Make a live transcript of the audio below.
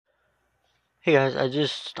Hey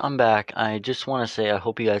guys, I'm back. I just want to say I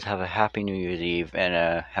hope you guys have a happy New Year's Eve and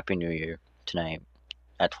a happy New Year tonight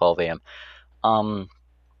at 12 a.m. Um,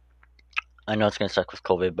 I know it's gonna suck with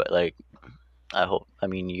COVID, but like I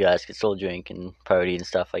mean, you guys can still drink and party and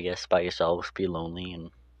stuff. I guess by yourselves, be lonely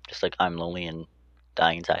and just like I'm lonely and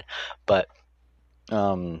dying inside. But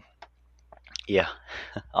um, yeah,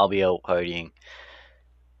 I'll be out partying.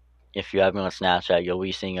 If you have me on Snapchat, you'll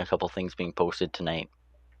be seeing a couple things being posted tonight.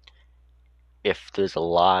 If there's a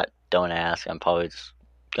lot, don't ask. I'm probably just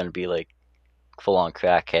gonna be like full on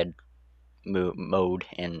crackhead mode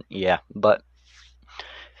and yeah, but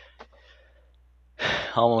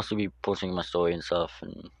I'll mostly be posting my story and stuff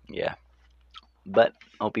and yeah. But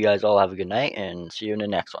hope you guys all have a good night and see you in the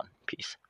next one. Peace.